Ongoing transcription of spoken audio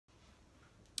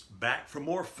back for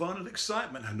more fun and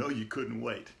excitement. I know you couldn't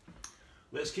wait.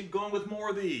 Let's keep going with more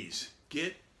of these.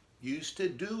 Get used to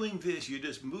doing this. You're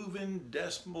just moving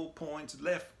decimal points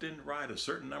left and right, a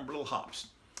certain number of little hops.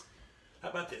 How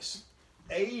about this?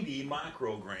 80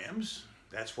 micrograms.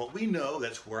 That's what we know.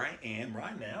 That's where I am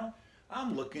right now.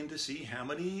 I'm looking to see how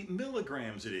many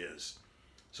milligrams it is.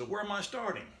 So where am I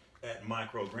starting? At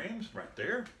micrograms, right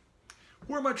there.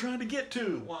 Where am I trying to get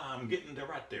to? Well, I'm getting to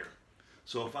right there.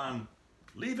 So if I'm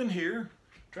leaving here,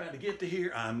 trying to get to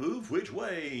here, I move which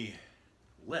way?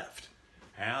 Left.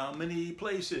 How many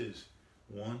places?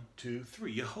 1, 2,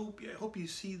 3. I hope you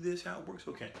see this, how it works.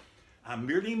 Okay. I'm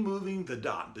merely moving the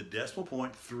dot, the decimal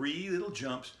point, 3 little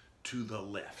jumps to the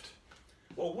left.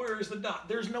 Well, where is the dot?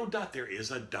 There's no dot. There is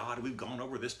a dot. We've gone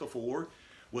over this before.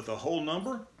 With a whole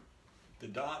number, the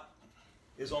dot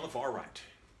is on the far right.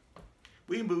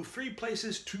 We move 3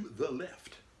 places to the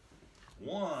left.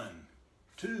 1,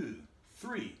 2,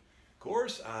 3. Of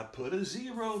course, I put a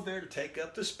 0 there to take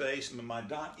up the space, and my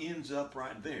dot ends up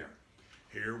right there.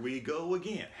 Here we go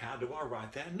again. How do I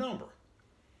write that number?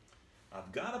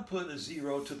 I've got to put a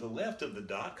 0 to the left of the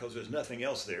dot because there's nothing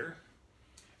else there.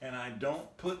 And I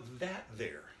don't put that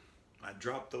there. I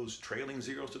drop those trailing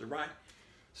zeros to the right.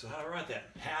 So how do I write that?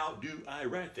 How do I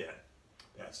write that?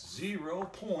 That's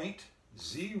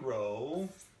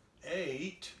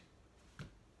 0.08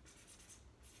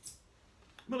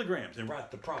 milligrams, and write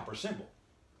the proper symbol.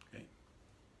 Okay.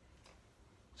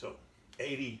 So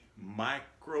 80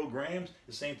 micrograms,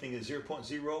 the same thing as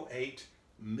 0.08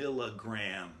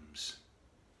 milligrams.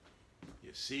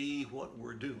 You see what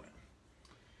we're doing?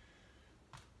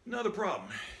 Another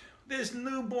problem. This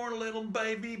newborn little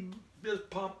baby just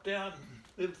popped out.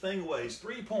 Little thing weighs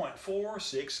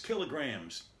 3.46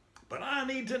 kilograms. But I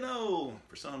need to know,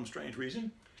 for some strange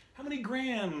reason, how many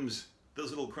grams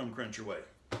does little crumb cruncher weigh?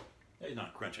 He's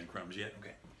not crunching crumbs yet.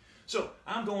 Okay. So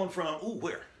I'm going from,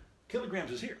 where?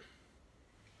 Kilograms is here.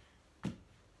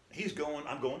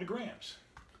 I'm going to grams.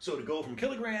 So to go from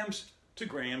kilograms to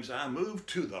grams, I move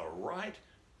to the right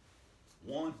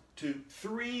 1, 2,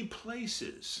 3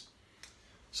 places.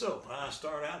 So I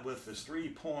start out with this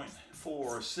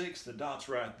 3.46, the dot's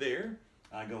right there.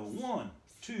 I go 1,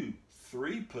 2,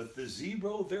 3, put the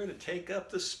 0 there to take up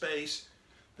the space.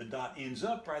 The dot ends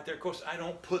up right there. Of course, I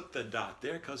don't put the dot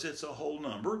there because it's a whole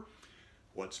number.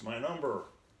 What's my number?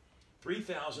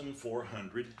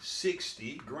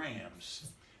 3,460 grams.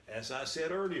 As I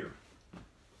said earlier,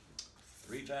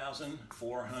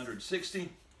 3,460.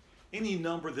 Any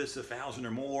number that's 1,000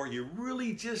 or more, you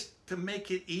really just, to make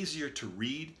it easier to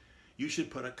read, you should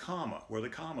put a comma where the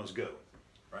commas go,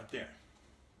 right there.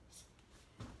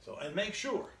 So, and make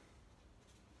sure,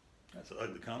 that's an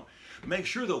ugly comma, make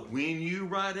sure that when you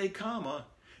write a comma,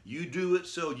 you do it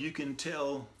so you can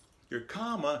tell your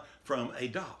comma from a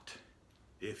dot.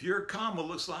 If your comma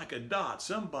looks like a dot,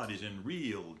 somebody's in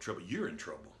real trouble. You're in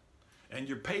trouble. And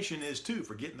your patient is too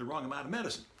for getting the wrong amount of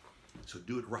medicine. So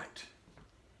do it right.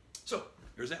 So,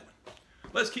 there's that one.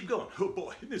 Let's keep going. Oh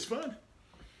boy, isn't this fun?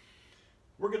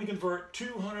 We're going to convert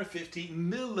 250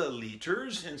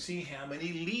 milliliters and see how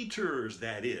many liters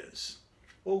that is.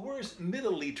 Well, where's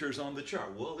milliliters on the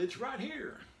chart? Well, it's right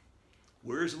here.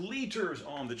 Where's liters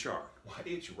on the chart? Why,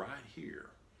 it's right here.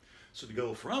 So to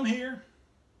go from here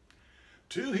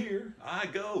to here, I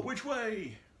go which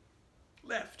way?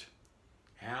 Left.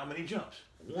 How many jumps?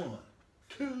 1,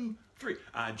 2, 3.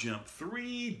 I jump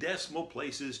 3 decimal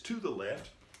places to the left.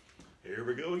 Here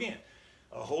we go again.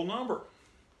 A whole number.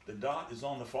 The dot is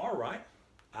on the far right.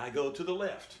 I go to the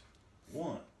left.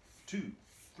 1, 2,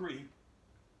 3.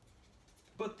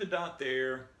 Put the dot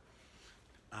there.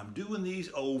 I'm doing these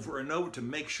over and over to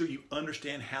make sure you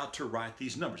understand how to write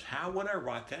these numbers. How would I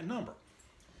write that number?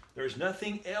 There's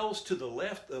nothing else to the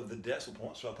left of the decimal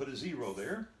point, so I put a 0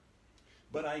 there.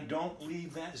 But I don't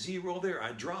leave that 0 there.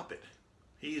 I drop it.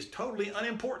 He is totally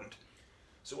unimportant.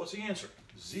 So what's the answer?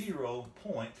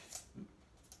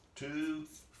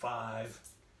 0.25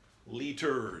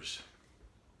 liters.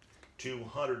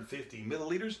 250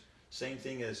 milliliters, same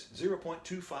thing as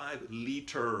 0.25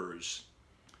 liters.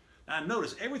 Now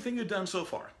notice everything you've done so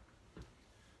far.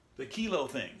 The kilo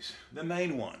things, the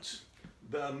main ones,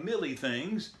 the milli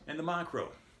things, and the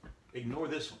micro. Ignore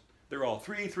this one. They're all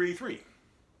 3, 3, 3.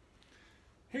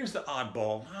 Here's the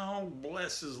oddball. Oh,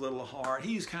 bless his little heart.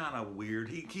 He's kind of weird.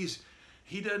 He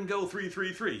doesn't go 3,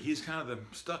 3, 3. He's kind of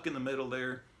stuck in the middle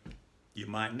there. You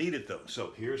might need it though.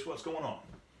 So here's what's going on.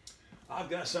 I've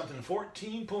got something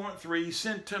 14.3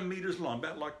 centimeters long,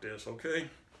 about like this, okay?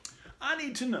 I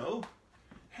need to know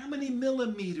how many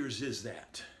millimeters is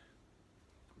that?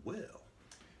 Well,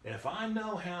 If I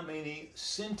know how many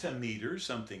centimeters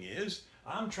something is,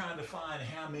 I'm trying to find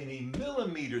how many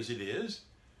millimeters it is.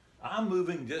 I'm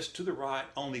moving just to the right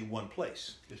only one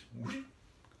place. Just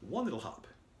one little hop.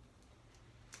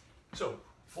 So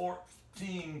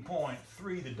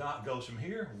 14.3, the dot goes from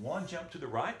here, one jump to the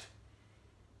right.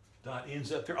 Dot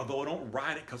ends up there, although I don't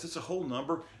write it because it's a whole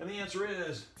number. And the answer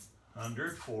is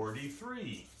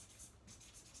 143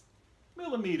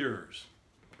 millimeters.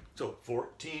 So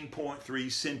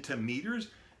 14.3 centimeters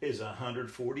is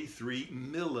 143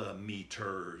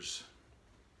 millimeters.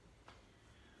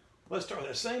 Let's start with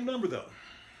that same number though.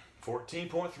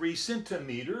 14.3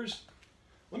 centimeters.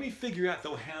 Let me figure out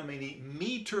though how many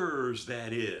meters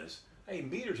that is. Hey,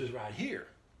 meters is right here.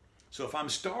 So if I'm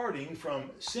starting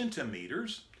from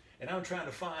centimeters and I'm trying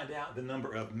to find out the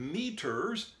number of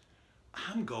meters,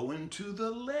 I'm going to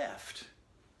the left.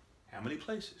 How many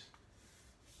places?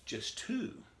 Just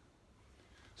 2.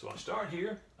 So I start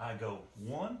here, I go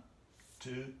 1,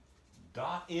 2,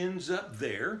 dot ends up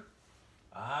there.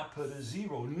 I put a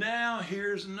 0. Now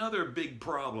here's another big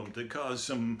problem to cause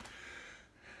some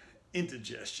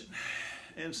indigestion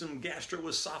and some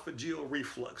gastroesophageal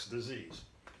reflux disease.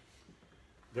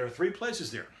 There are 3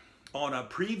 places there. On a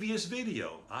previous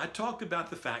video, I talked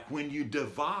about the fact when you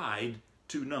divide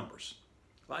 2 numbers,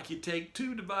 like you take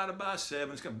 2 divided by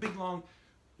 7, it's got a big long,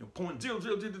 point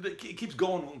 0.0, it keeps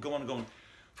going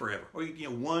forever. Or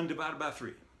 1 divided by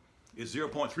 3 is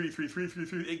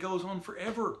 0.33333. It goes on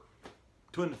forever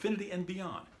to infinity and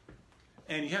beyond.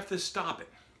 And you have to stop it.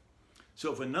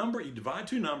 So if a number, you divide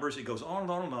 2 numbers, it goes on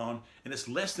and on and on, and it's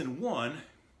less than 1,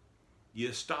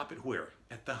 you stop it where?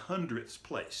 At the 100th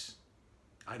place.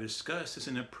 I discussed this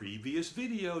in a previous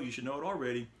video. You should know it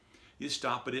already. You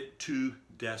stop it at 2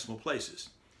 decimal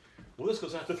places. Well, this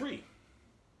goes out to 3.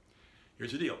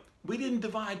 Here's the deal. We didn't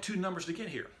divide 2 numbers to get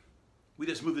here. We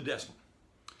just moved the decimal.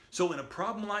 So in a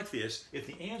problem like this, if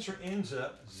the answer ends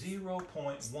up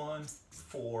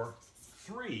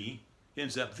 0.143,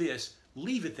 ends up this,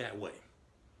 leave it that way.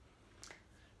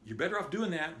 You're better off doing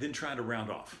that than trying to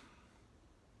round off.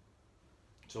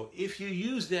 So if you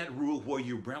use that rule where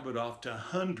you round it off to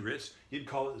hundredths, you'd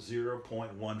call it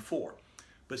 0.14.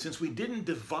 But since we didn't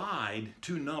divide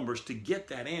 2 numbers to get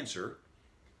that answer,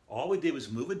 all we did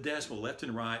was move a decimal left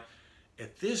and right.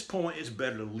 At this point, it's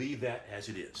better to leave that as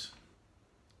it is,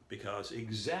 because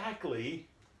exactly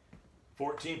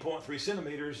 14.3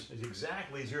 centimeters is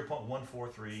exactly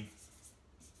 0.143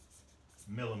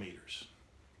 millimeters.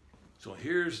 So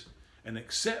here's an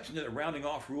exception to the rounding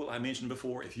off rule I mentioned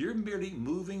before. If you're merely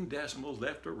moving decimals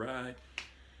left or right,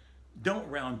 don't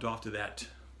round off to that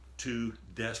 2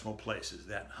 decimal places,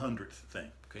 that 100th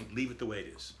thing. Okay, leave it the way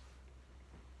it is.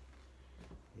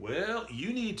 Well,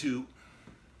 you need to,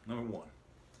 number 1,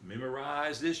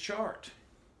 memorize this chart.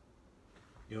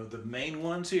 The main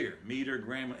ones here, meter,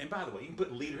 gram, and by the way, you can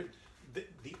put liter.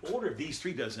 The order of these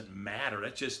 3 doesn't matter.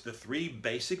 That's just the 3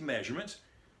 basic measurements.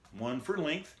 1 for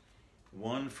length,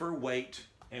 1 for weight,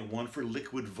 and 1 for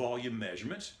liquid volume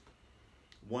measurements.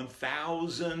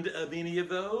 1,000 of any of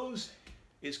those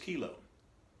is kilo.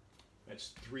 That's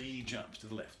 3 jumps to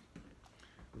the left.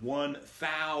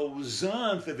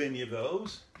 1,000th of any of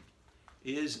those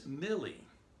is milli.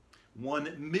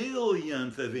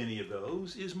 1,000,000th of any of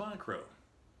those is micro.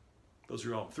 Those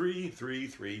are all 3, 3,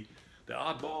 3. The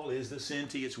oddball is the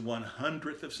centi. It's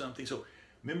 100th of something. So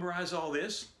memorize all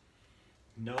this.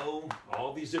 Know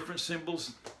all these different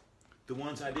symbols. The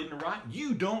ones I didn't write,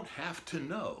 you don't have to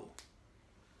know.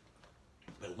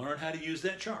 But learn how to use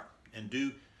that chart and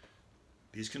do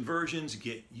these conversions.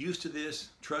 Get used to this.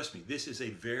 Trust me, this is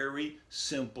a very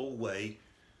simple way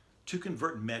to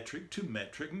convert metric to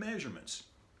metric measurements.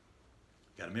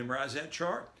 Got to memorize that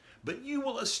chart, but you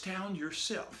will astound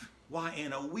yourself. Why,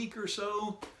 in a week or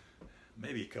so,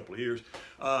 maybe a couple of years,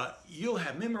 you'll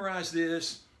have memorized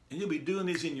this, and you'll be doing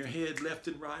these in your head left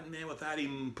and right, man, without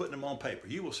even putting them on paper.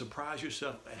 You will surprise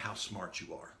yourself at how smart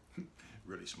you are.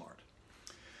 Really smart.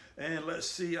 And let's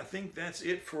see, I think that's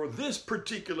it for this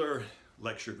particular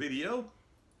lecture video.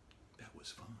 That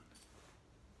was fun.